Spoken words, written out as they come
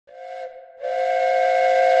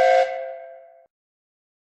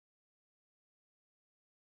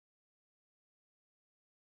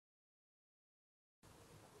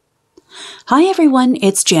Hi everyone,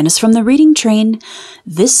 it's Janice from the Reading Train.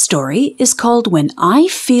 This story is called When I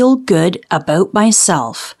Feel Good About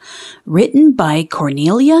Myself, written by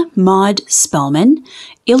Cornelia Maude Spelman,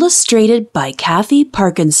 illustrated by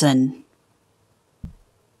Parkinson.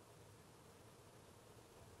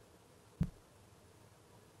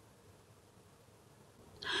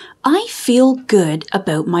 I feel good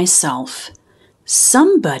about myself.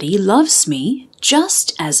 Somebody loves me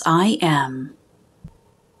just as I am.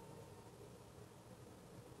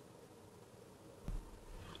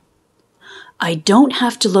 I don't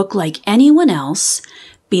have to look like anyone else,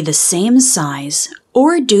 be the same size,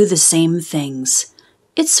 or do the same things.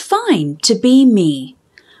 It's fine to be me.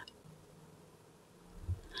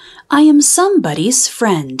 I am somebody's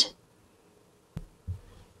friend.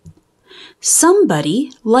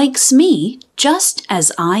 Somebody likes me just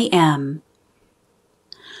as I am.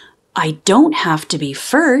 I don't have to be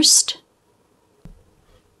first.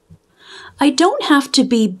 I don't have to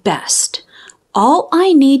be best. All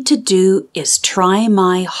I need to do is try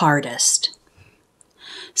my hardest.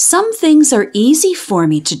 Some things are easy for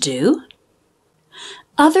me to do.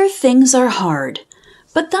 Other things are hard,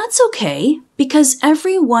 but that's okay because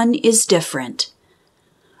everyone is different.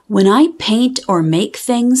 When I paint or make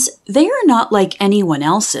things, they are not like anyone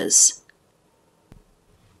else's.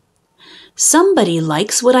 Somebody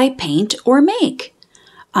likes what I paint or make.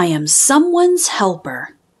 I am someone's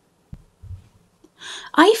helper.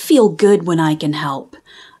 I feel good when I can help.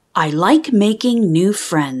 I like making new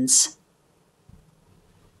friends.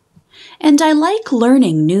 And I like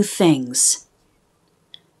learning new things.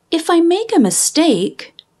 If I make a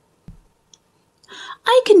mistake,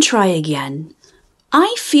 I can try again.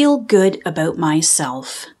 I feel good about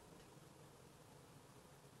myself.